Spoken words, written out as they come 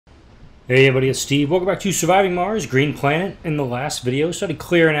Hey everybody, it's Steve. Welcome back to Surviving Mars, Green Planet. In the last video, started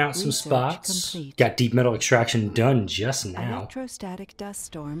clearing out some spots. Complete. Got deep metal extraction done just now. Electrostatic dust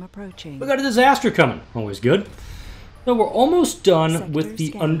storm approaching. We got a disaster coming. Always good. So we're almost done Sector with the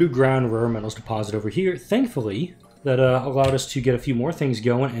scan. underground rare metals deposit over here. Thankfully, that allowed us to get a few more things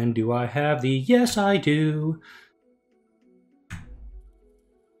going. And do I have the... Yes, I do.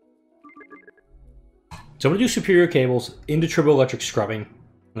 So I'm going to do superior cables into turboelectric scrubbing.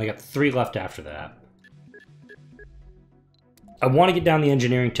 And I got 3 left after that. I want to get down the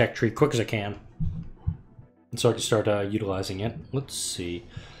engineering tech tree quick as I can. And so I can start utilizing it. Let's see.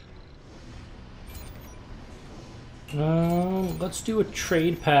 Let's do a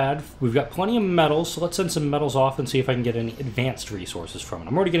trade pad. We've got plenty of metals, so let's send some metals off and see if I can get any advanced resources from it.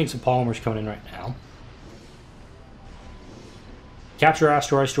 I'm already getting some polymers coming in right now. Capture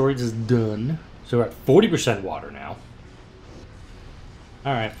asteroid storage is done. So we're at 40% water now.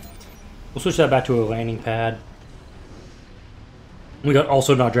 Alright. We'll switch that back to a landing pad. We got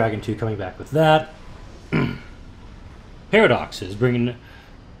also Not Dragon 2 coming back with that. Paradoxes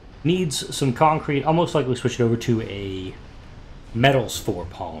needs some concrete. I'll most likely switch it over to a metals for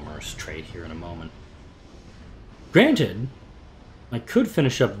polymers trade here in a moment. Granted, I could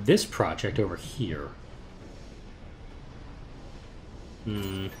finish up this project over here.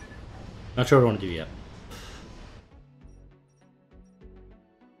 Not sure what I want to do yet.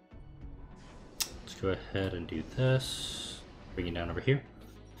 Go ahead and do this. Bring it down over here.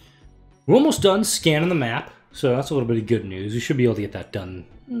 We're almost done scanning the map, so that's a little bit of good news. We should be able to get that done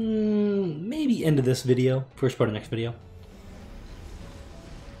maybe end of this video, first part of next video.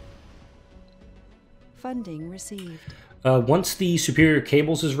 Funding received. Once the superior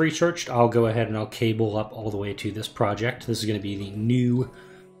cables is researched, I'll go ahead and I'll cable up all the way to this project. This is going to be the new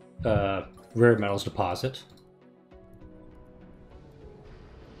rare metals deposit.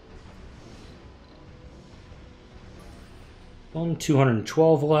 One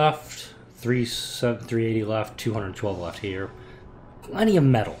 212 left, 380 left, 212 left here. Plenty of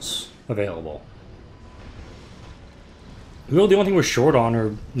metals available. Really, the only thing we're short on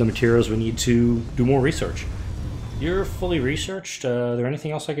are the materials we need to do more research. You're fully researched. Is there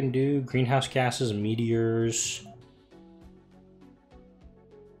anything else I can do? Greenhouse gases, meteors.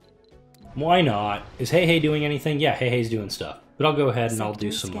 Why not? Is Hey Hey doing anything? Yeah, Hey Hey's doing stuff. But I'll go ahead and I'll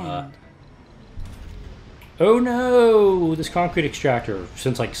do some... Oh no! This concrete extractor,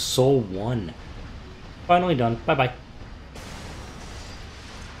 since like Sol 1. Finally done. Bye-bye.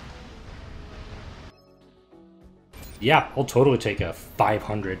 Yeah, I'll totally take a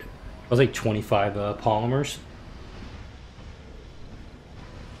 500. I'll take 25 polymers.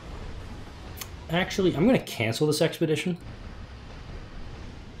 Actually, I'm going to cancel this expedition.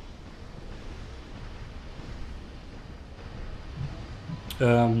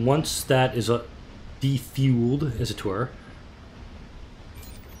 Once that is defueled, as it were.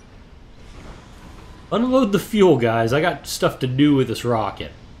 Unload the fuel, guys. I got stuff to do with this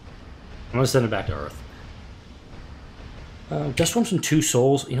rocket. I'm going to send it back to Earth. Just from some 2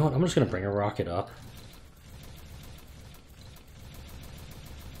 souls. You know what? I'm just going to bring a rocket up.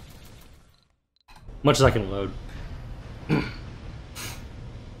 Much as I can load.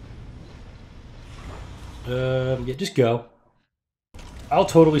 Yeah, just go. I'll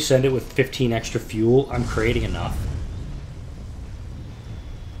totally send it with 15 extra fuel. I'm creating enough.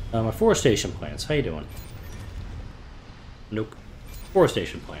 My forestation plants. How you doing? Nope.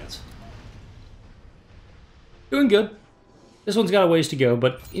 Forestation plants. Doing good. This one's got a ways to go,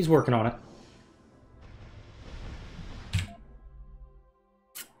 but he's working on it.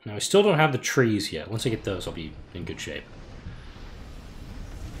 Now, I still don't have the trees yet. Once I get those, I'll be in good shape.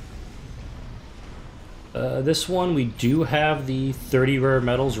 This one, we do have the 30 rare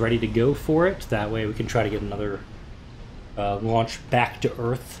metals ready to go for it. That way we can try to get another launch back to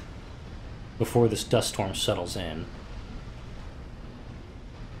Earth before this dust storm settles in.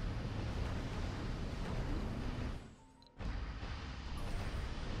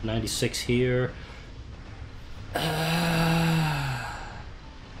 $96 here.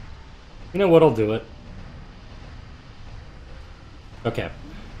 You know what? I'll do it. Okay.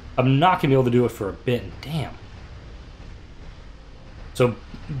 I'm not going to be able to do it for a bit. Damn. So,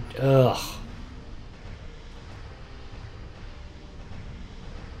 ugh.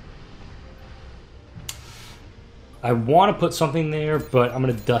 I want to put something there, but I'm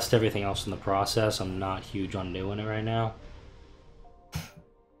going to dust everything else in the process. I'm not huge on doing it right now.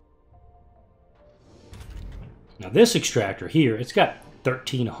 Now this extractor here, it's got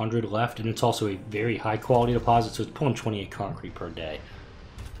 1,300 left, and it's also a very high quality deposit, so it's pulling 28 concrete per day.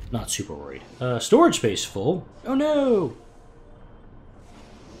 Not super worried. Storage space full. Oh no!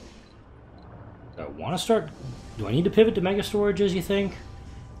 want to start... Do I need to pivot to mega storages, you think?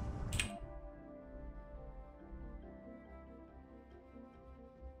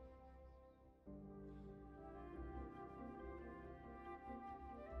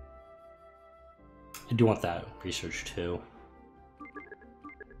 I do want that research too.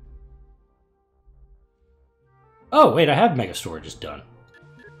 Oh, wait, I have mega storages done.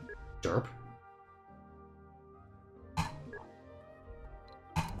 Derp.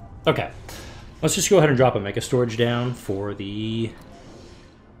 Okay. Let's just go ahead and drop a mega storage down for the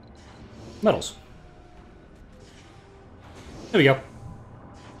metals. There we go.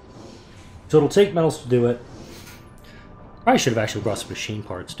 So it'll take metals to do it. Probably should have actually brought some machine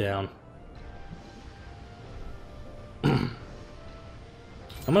parts down.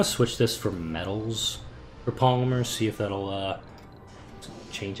 I'm gonna switch this for metals for polymers, see if that'll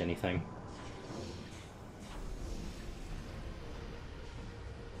change anything.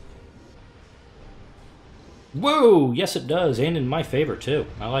 Whoa! Yes, it does, and in my favor too.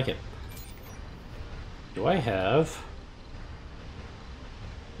 I like it. Do I have?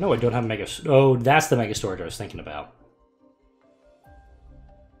 No, I don't have mega. Oh, that's the mega storage I was thinking about.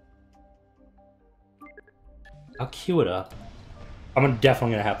 I'll queue it up. I'm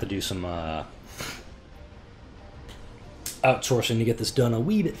definitely gonna have to do some outsourcing to get this done a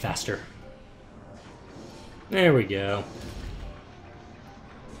wee bit faster. There we go.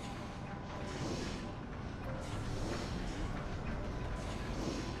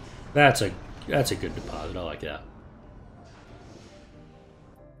 That's a good deposit. I like that.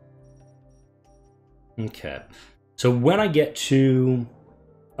 Okay. So when I get to...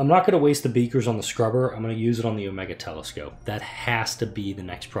 I'm not going to waste the beakers on the scrubber. I'm going to use it on the Omega telescope. That has to be the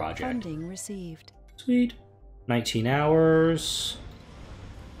next project. Funding received. Sweet. 19 hours.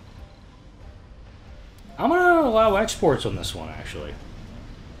 I'm going to allow exports on this one, actually.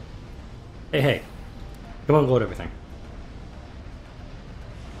 Hey. Come on, load everything.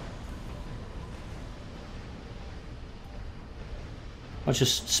 Let's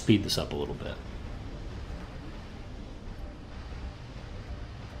just speed this up a little bit.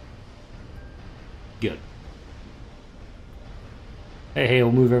 Good. Hey,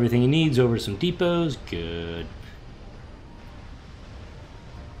 we'll move everything he needs over to some depots. Good.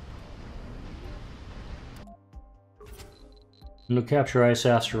 No capture ice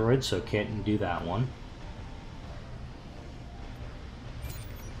asteroids, so can't do that one.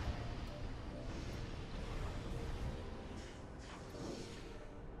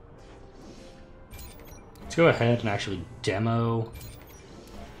 Let's go ahead and actually demo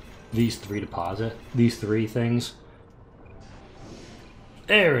these three things.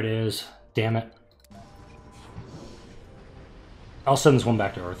 There it is. Damn it. I'll send this one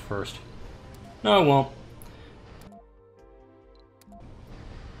back to Earth first. No, I won't.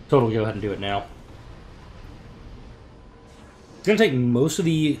 Totally go ahead and do it now. It's going to take most of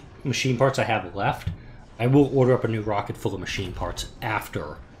the machine parts I have left. I will order up a new rocket full of machine parts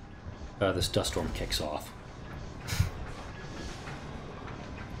after this dust storm kicks off.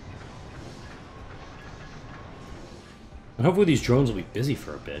 And hopefully these drones will be busy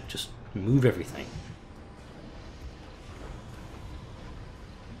for a bit. Just move everything.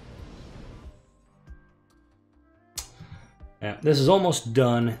 Yeah, this is almost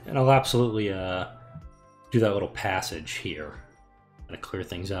done, and I'll absolutely do that little passage here. Gotta clear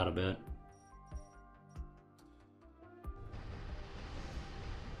things out a bit.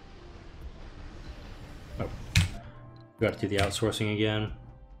 Oh, got to do the outsourcing again.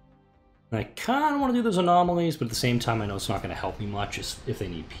 And I kind of want to do those anomalies, but at the same time I know it's not going to help me much if they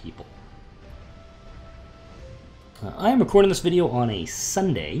need people. I am recording this video on a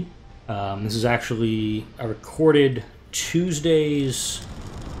Sunday. This is actually, I recorded Tuesday's,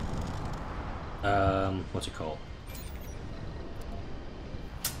 what's it called?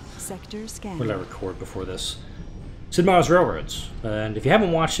 Sector scan. What did I record before this? Sid Meier's Railroads. And if you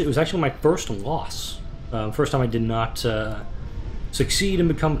haven't watched it, it was actually my first loss. First time I did not succeed and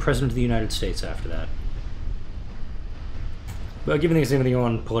become president of the United States after that. But given things everything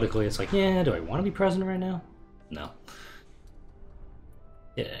going politically, it's like, yeah, do I want to be president right now? No.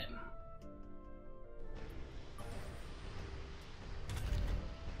 Yeah.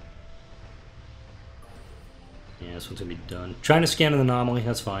 Yeah, this one's gonna be done. Trying to scan an anomaly,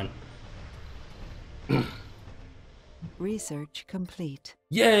 that's fine. Research complete.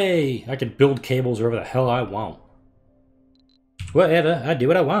 Yay! I can build cables wherever the hell I want. Whatever, I do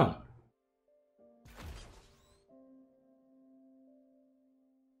what I want.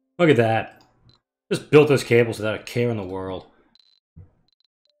 Look at that. Just built those cables without a care in the world.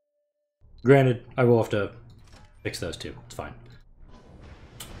 Granted, I will have to fix those too. It's fine.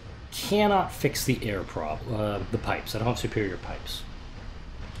 cannot fix the air problem, the pipes. I don't have superior pipes.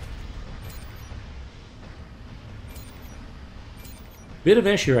 Bit of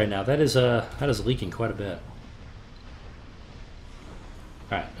an issue right now. That is leaking quite a bit.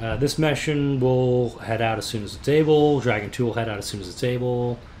 Alright, this mission will head out as soon as it's able. Dragon 2 will head out as soon as it's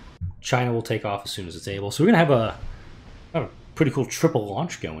able. China will take off as soon as it's able. So we're going to have a pretty cool triple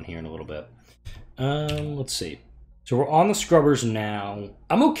launch going here in a little bit. Let's see. So we're on the scrubbers now.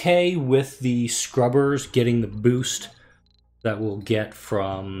 I'm okay with the scrubbers getting the boost that we'll get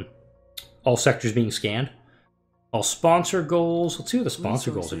from all sectors being scanned. All sponsor goals. Let's see what the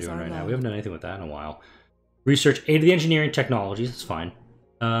sponsor goals are doing right now. We haven't done anything with that in a while. Research 8 of the engineering technologies. That's fine.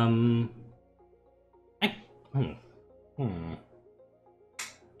 I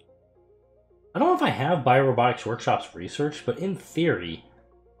don't know if I have Biorobotics Workshop's research, but in theory,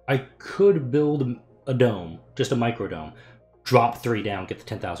 I could build a dome, just a microdome, drop 3 down, get the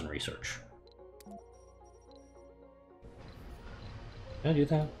 10,000 research. Can I do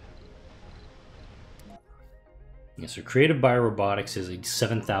that? Yeah, so Creative Biorobotics is a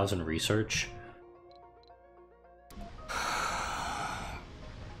 7,000 research.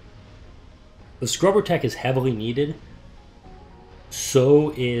 The scrubber tech is heavily needed.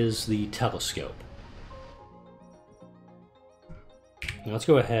 So is the telescope. Now let's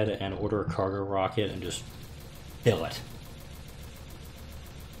go ahead and order a cargo rocket and just fill it.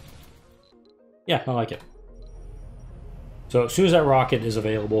 Yeah, I like it. So as soon as that rocket is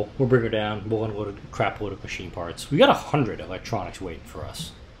available, we'll bring her down. We'll unload a crap load of machine parts. We got 100 electronics waiting for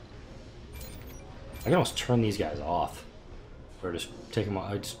us. I can almost turn these guys off. Or just take them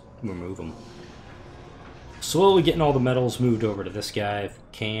off. I just remove them. Slowly getting all the metals moved over to this guy if we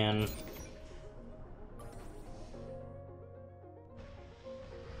can.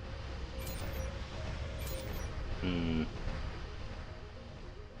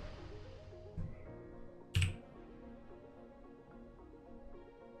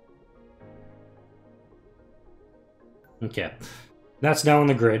 Okay. That's now on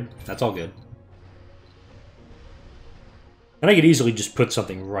the grid. That's all good. And I could easily just put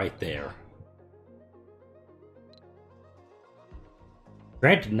something right there.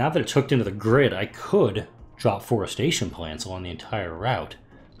 Granted, now that it's hooked into the grid, I could drop forestation plants along the entire route.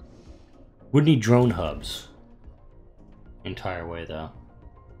 Would need drone hubs. Entire way, though.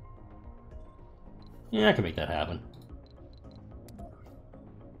 Yeah, I can make that happen.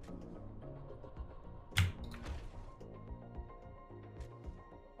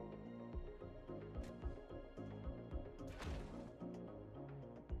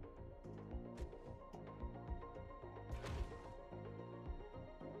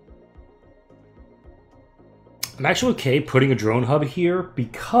 I'm actually okay putting a drone hub here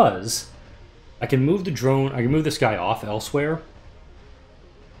because I can move the drone, I can move this guy off elsewhere.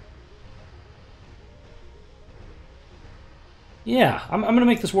 Yeah, I'm going to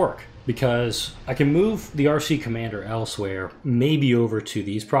make this work because I can move the RC commander elsewhere, maybe over to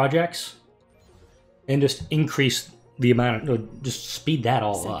these projects, and just increase the amount of, just speed that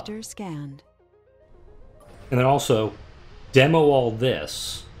all up. Sector scanned. And then also demo all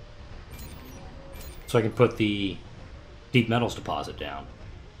this. So I can put the deep metals deposit down.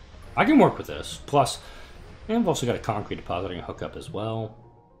 I can work with this. Plus, I've also got a concrete deposit I can hook up as well.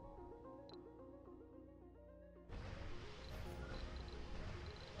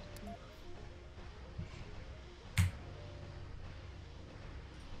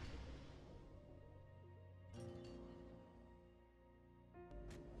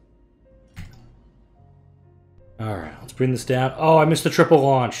 Alright, let's bring this down. Oh, I missed the triple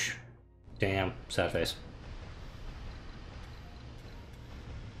launch. Damn, sad face.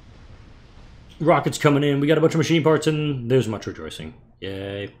 Rockets coming in. We got a bunch of machine parts and there's much rejoicing.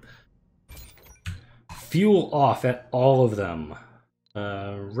 Yay. Fuel off at all of them.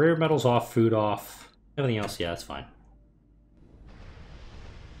 Rare metals off, food off. Everything else, yeah, that's fine.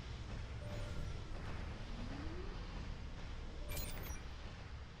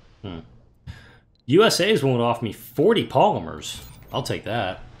 USA's willing to offer me 40 polymers. I'll take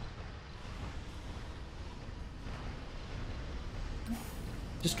that.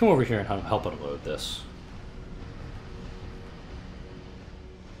 Just come over here and help unload this.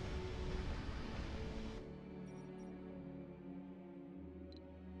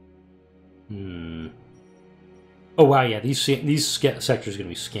 Oh wow, yeah, these sectors are going to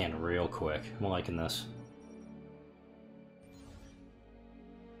be scanned real quick. I'm liking this.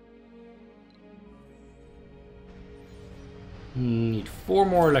 Need 4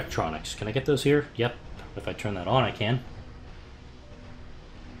 more electronics. Can I get those here? Yep. If I turn that on, I can.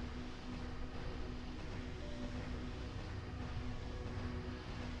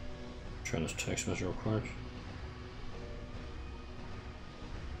 Turn this text message real quick.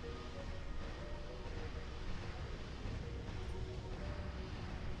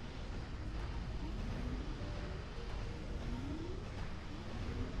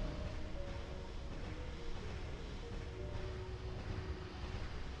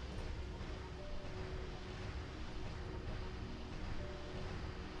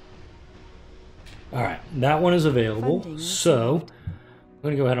 Alright, that one is available. Funding So, received. I'm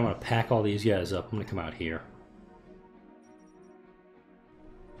going to go ahead and I'm going to pack all these guys up. I'm going to come out here.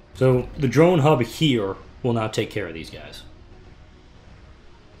 So, the drone hub here will now take care of these guys.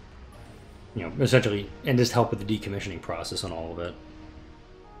 You know, essentially, and just help with the decommissioning process and all of it.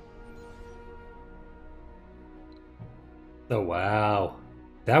 Oh, wow.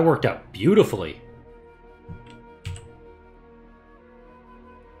 That worked out beautifully.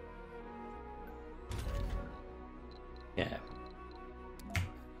 Yeah.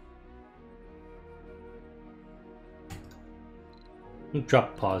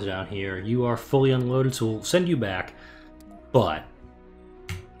 Drop the pause down here. You are fully unloaded, so we'll send you back. But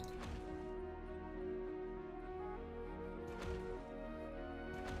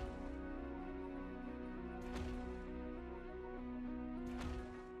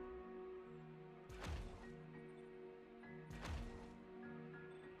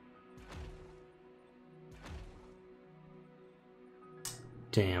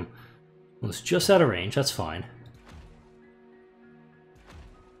damn. Well, it's just out of range. That's fine.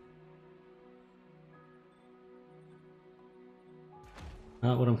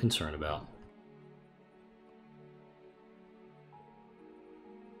 Not what I'm concerned about.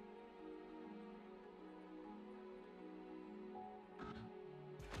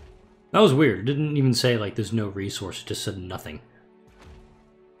 That was weird. It didn't even say, like, there's no resource. It just said nothing.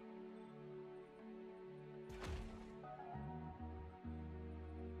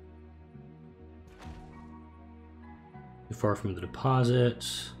 Too far from the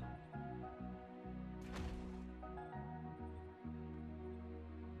deposits.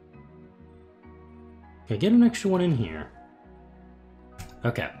 Okay, get an extra one in here.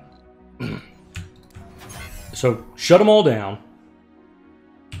 Okay. So, shut them all down.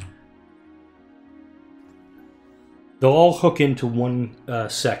 They'll all hook into one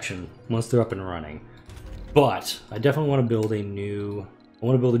section once they're up and running. But, I definitely want to build a new... I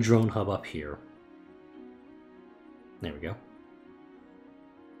want to build a drone hub up here. There we go.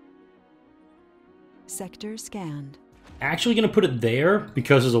 Sector scanned. Actually going to put it there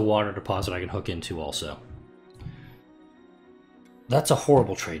because there's a water deposit I can hook into also. That's a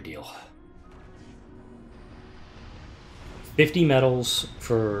horrible trade deal. 50 metals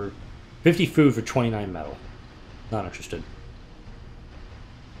for... 50 food for 29 metal. Not interested.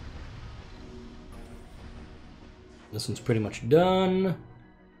 This one's pretty much done.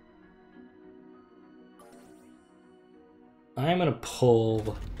 I'm going to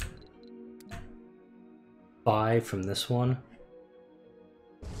pull 5 from this one.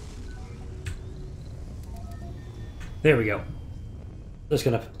 There we go. Just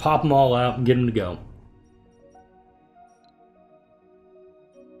going to pop them all out and get them to go.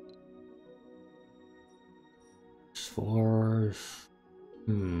 Spores.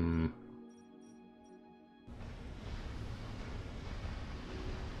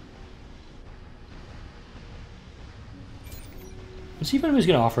 Let's see if anybody's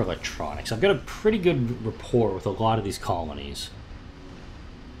going to offer electronics. I've got a pretty good rapport with a lot of these colonies.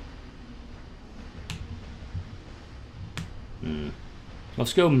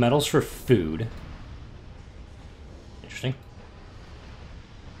 Let's go metals for food. Interesting.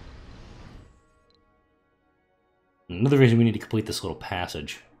 Another reason we need to complete this little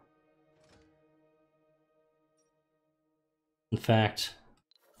passage. In fact,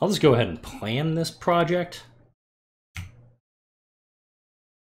 I'll just go ahead and plan this project.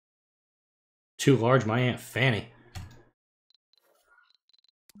 Too large, my Aunt Fanny.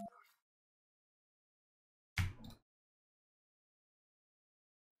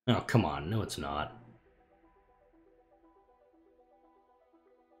 Oh, come on. No, it's not.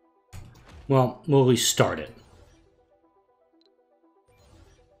 Well, we'll at least start it.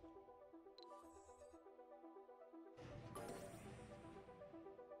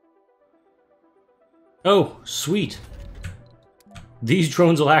 Oh, sweet. These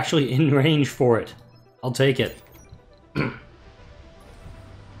drones will actually in range for it. I'll take it.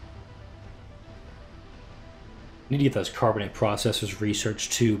 Need to get those carbonate processors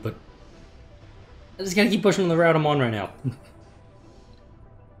researched too, but I just gotta keep pushing on the route I'm on right now.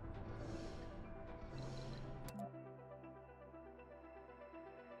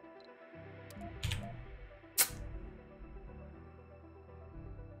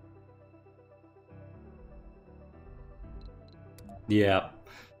 Yeah.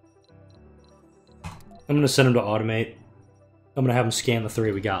 I'm gonna send him to automate. I'm gonna have him scan the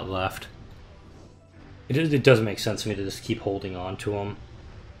 3 we got left. It doesn't make sense to me to just keep holding on to them.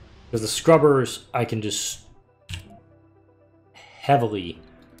 Because the scrubbers, I can just heavily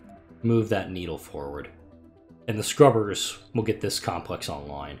move that needle forward. And the scrubbers will get this complex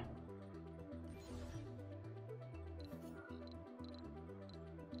online.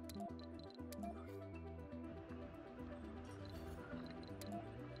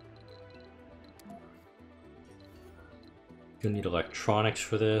 Gonna need electronics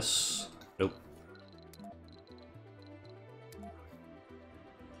for this. Nope.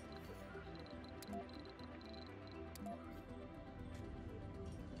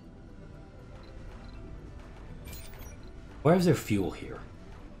 Why is there fuel here?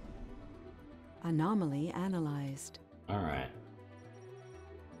 Anomaly analyzed. Alright.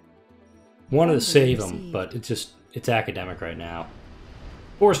 Wanted to save them, but it's academic right now.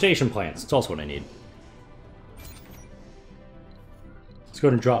 Forestation plants, it's also what I need. Let's go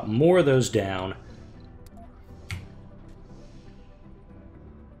ahead and drop more of those down.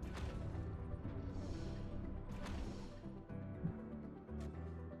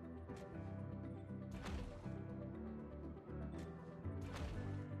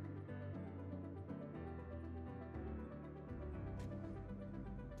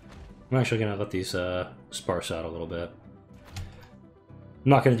 I'm actually going to let these sparse out a little bit. I'm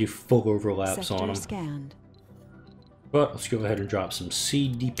not going to do full overlaps Sector on them. Scanned. But let's go ahead and drop some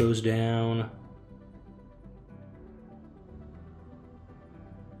seed depots down.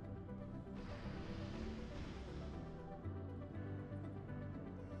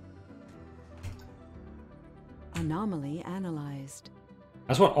 Anomaly analyzed.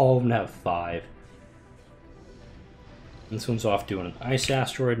 I just want all of them to have 5. This one's off doing an ice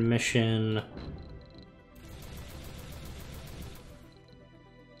asteroid mission.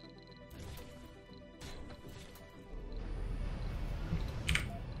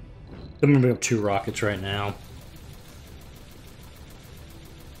 I'm gonna bring up 2 rockets right now.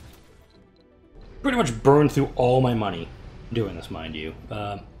 Pretty much burned through all my money doing this, mind you.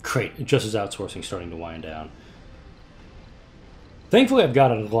 Great, just as outsourcing starting to wind down. Thankfully, I've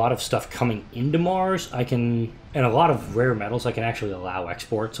got a lot of stuff coming into Mars. And a lot of rare metals. I can actually allow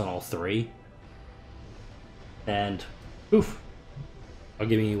exports on all 3. And, oof. I'll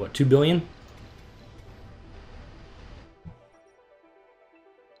give me, what, 2 billion?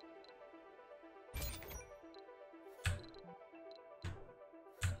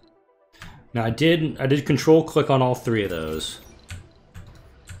 Now I did control click on all 3 of those.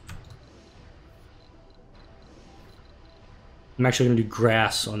 I'm actually going to do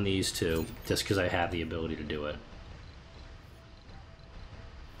grass on these 2, just because I have the ability to do it.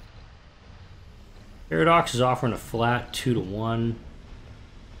 Paradox is offering a flat 2-to-1.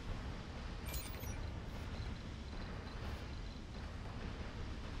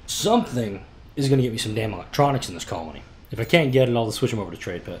 Something is going to get me some damn electronics in this colony. If I can't get it, I'll just switch them over to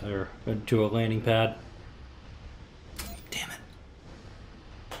trade pad, or to a landing pad. Damn it.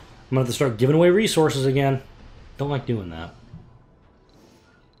 I'm going to have to start giving away resources again. Don't like doing that.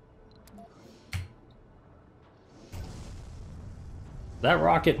 That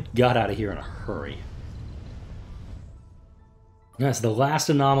rocket got out of here in a hurry. That's the last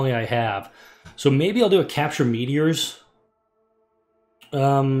anomaly I have. So maybe I'll do a capture meteors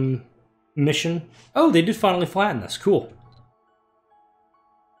mission. Oh, they did finally flatten this. Cool.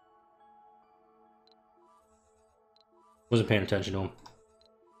 Wasn't paying attention to them.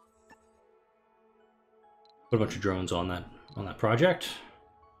 Put a bunch of drones on that project.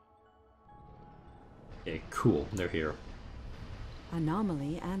 Okay, cool. They're here.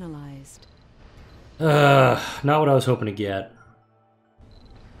 Anomaly analyzed. Not what I was hoping to get.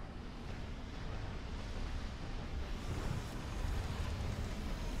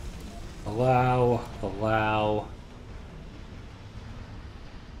 Allow.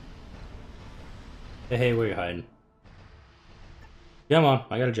 Hey, where you hiding? Come on,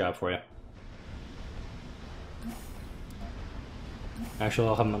 I got a job for you. Actually,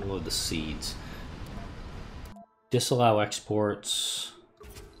 I'll have them unload the seeds. Disallow exports.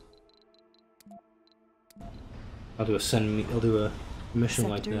 I'll do a mission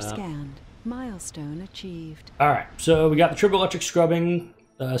like that. Sector scanned. Milestone achieved. Alright, so we got the triple electric scrubbing,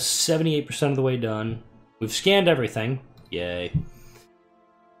 78% of the way done. We've scanned everything. Yay.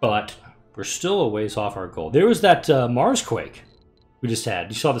 But we're still a ways off our goal. There was that Mars quake we just had.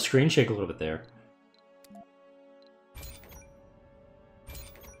 You saw the screen shake a little bit there.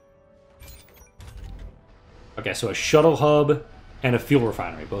 Okay, so a shuttle hub and a fuel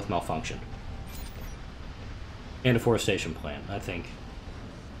refinery both malfunctioned. And a forestation plan, I think.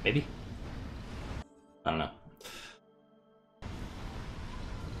 Maybe? I don't know.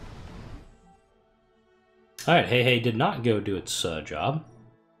 Alright, Hey Hey did not go do its job.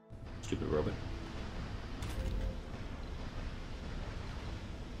 Stupid robot.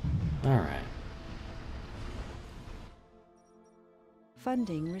 Alright.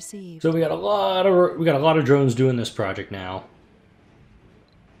 Funding received. So we got a lot of drones doing this project now.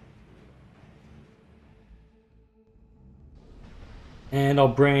 And I'll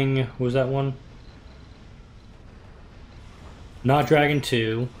bring, what was that one? Not Dragon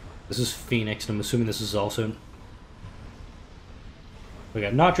 2. This is Phoenix, and I'm assuming this is also... We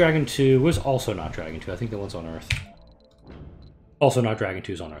got Not Dragon 2. Was also Not Dragon 2. I think that one's on Earth. Also Not Dragon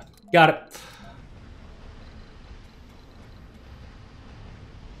 2 is on Earth. Got it.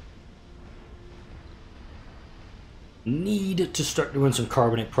 Need to start doing some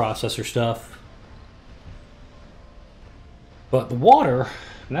carbonate processor stuff. But the water,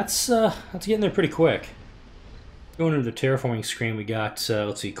 that's getting there pretty quick. Going into the terraforming screen, we got,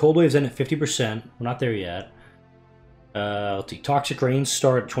 let's see, cold waves end at 50%. We're not there yet. Let's see, toxic rains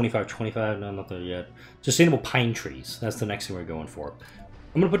start at 25. No, I'm not there yet. Sustainable pine trees. That's the next thing we're going for.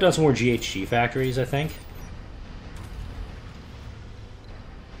 I'm going to put down some more GHG factories, I think.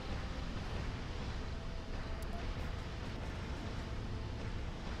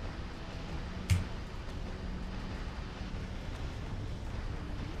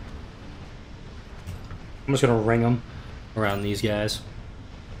 I'm just going to ring them around these guys.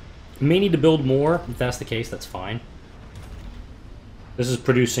 May need to build more. If that's the case, that's fine. This is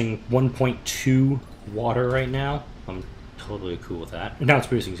producing 1.2 water right now. I'm totally cool with that. And now it's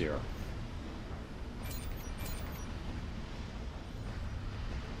producing 0.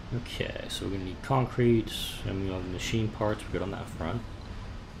 Okay, so we're going to need concrete, and we have machine parts. We're good on that front.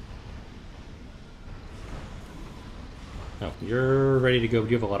 Oh, you're ready to go.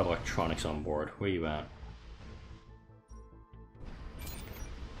 You have a lot of electronics on board. Where are you at?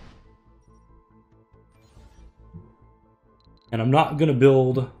 And I'm not going to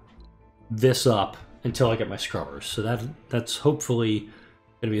build this up until I get my scrubbers. So that's hopefully going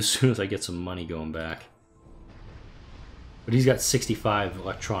to be as soon as I get some money going back. But he's got 65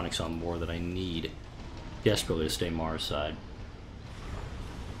 electronics on board that I need desperately to stay Mars side.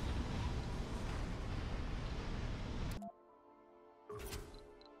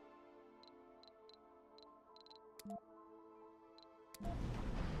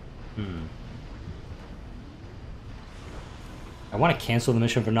 I want to cancel the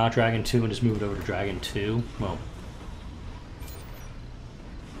mission for not Dragon 2 and just move it over to Dragon 2. Well.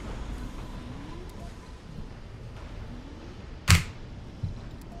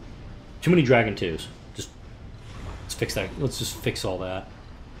 Too many Dragon 2s. Let's fix that. Let's just fix all that.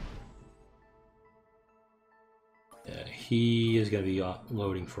 Yeah, he is going to be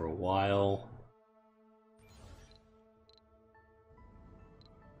loading for a while.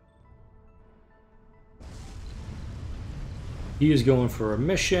 He is going for a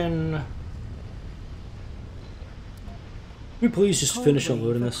mission. Can we please just finish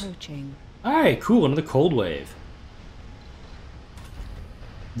unloading this? Alright, cool, another cold wave.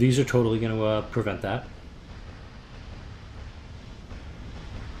 These are totally going to prevent that.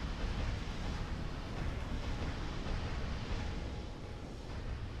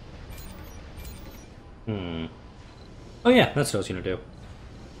 Oh yeah, that's what I was going to do.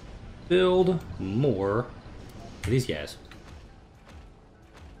 Build more of these guys.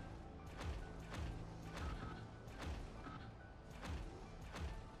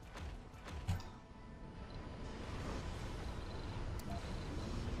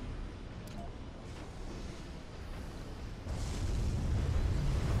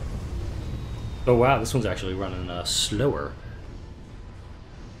 Oh wow, this one's actually running slower.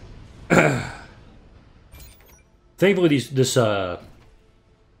 Thankfully, this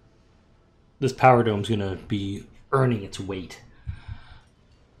power dome's gonna be earning its weight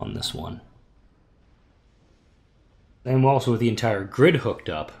on this one. And also with the entire grid hooked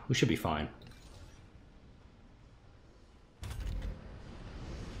up, we should be fine.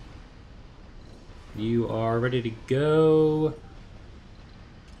 You are ready to go.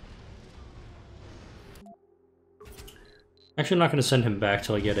 Actually, I'm not going to send him back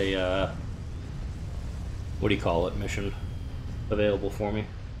till I get a, what do you call it, mission available for me.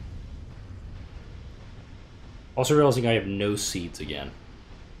 Also realizing I have no seeds again.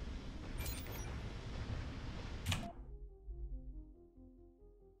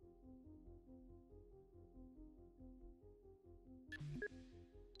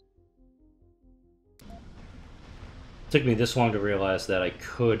 It took me this long to realize that I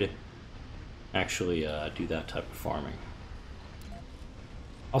could actually do that type of farming.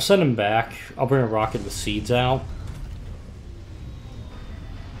 I'll send him back. I'll bring a rocket with seeds out.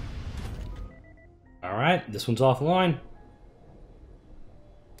 Alright, this one's offline.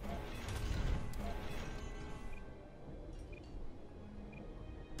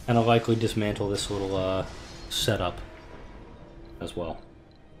 And I'll likely dismantle this little setup as well.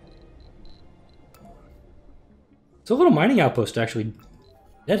 It's a little mining outpost, actually.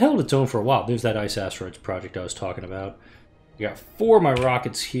 That held its own for a while. There's that Ice Asteroids project I was talking about. We got 4 of my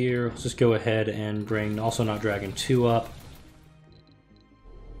rockets here. Let's just go ahead and bring Also Not Dragon 2 up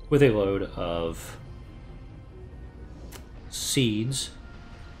with a load of seeds.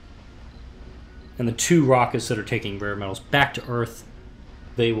 And the 2 rockets that are taking rare metals back to Earth,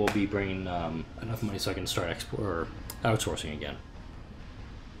 they will be bringing enough money so I can start outsourcing again.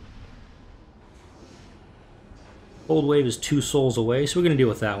 Old Wave is 2 souls away, so we're going to deal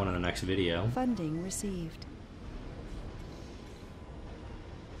with that one in the next video. Funding received.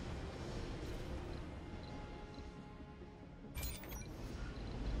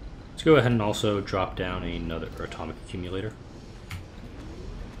 Let's go ahead and also drop down another atomic accumulator.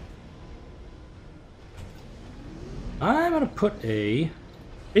 I'm going to put a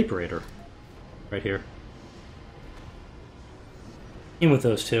vaporator right here. In with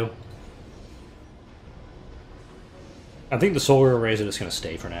those 2. I think the solar arrays are just going to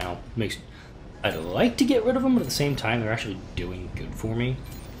stay for now. I'd like to get rid of them, but at the same time, they're actually doing good for me.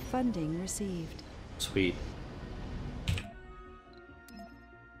 Funding received. Sweet.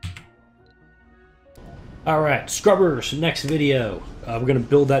 Alright, Scrubbers, next video. We're going to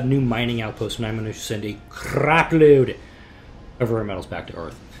build that new mining outpost, and I'm going to send a crap load of rare metals back to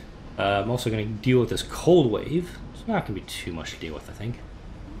Earth. I'm also going to deal with this cold wave. It's not going to be too much to deal with, I think.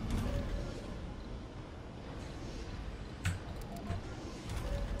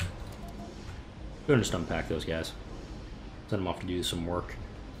 Go and just unpack those guys. Send them off to do some work.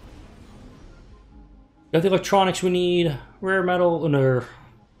 Got the electronics we need. Rare metal, no.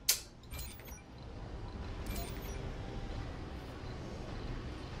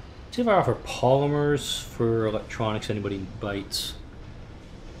 See if I offer polymers for electronics, anybody bites.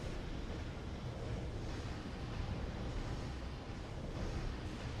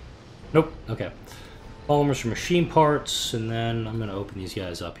 Nope, okay. Polymers for machine parts, and then I'm going to open these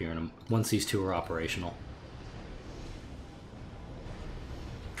guys up here once these 2 are operational.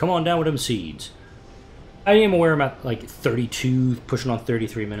 Come on down with them seeds. I am aware I'm at like 32, pushing on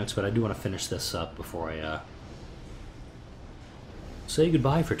 33 minutes, but I do want to finish this up before I say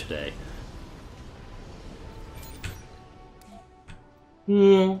goodbye for today.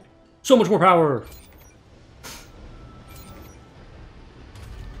 So much more power!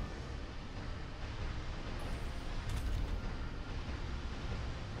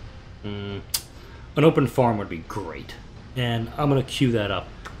 An open farm would be great. And I'm going to queue that up.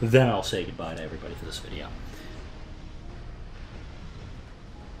 Then I'll say goodbye to everybody for this video.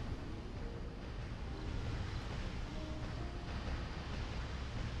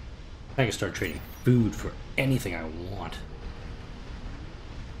 I can start trading food for anything I want.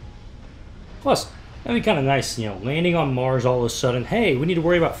 Plus, that'd be kind of nice, you know, landing on Mars all of a sudden. Hey, we need to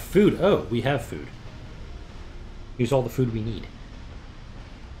worry about food. Oh, we have food. Use all the food we need.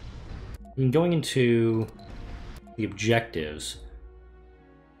 And going into the objectives.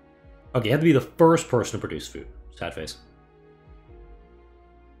 Okay, you have to be the first person to produce food. Sad face.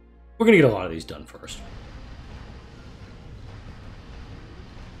 We're going to get a lot of these done first.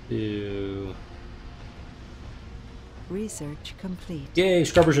 Research complete. Yay,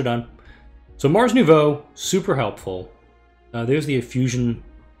 scrubbers are done. So Mars Nouveau, super helpful. There's the fusion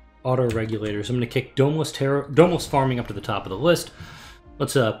auto regulators. I'm going to kick domeless farming up to the top of the list.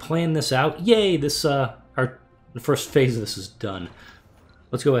 Let's plan this out. Yay, this the first phase of this is done.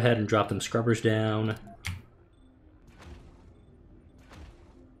 Let's go ahead and drop them scrubbers down.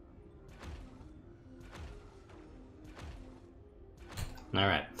 All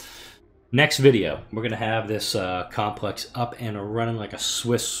right. Next video, we're going to have this complex up and running like a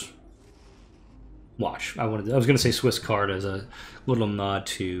Swiss watch. I was going to say Swiss card as a little nod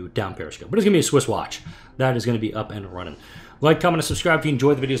to down periscope, but it's going to be a Swiss watch. That is going to be up and running. Like, comment, and subscribe if you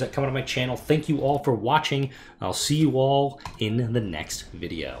enjoy the videos that come out of my channel. Thank you all for watching. I'll see you all in the next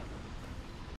video.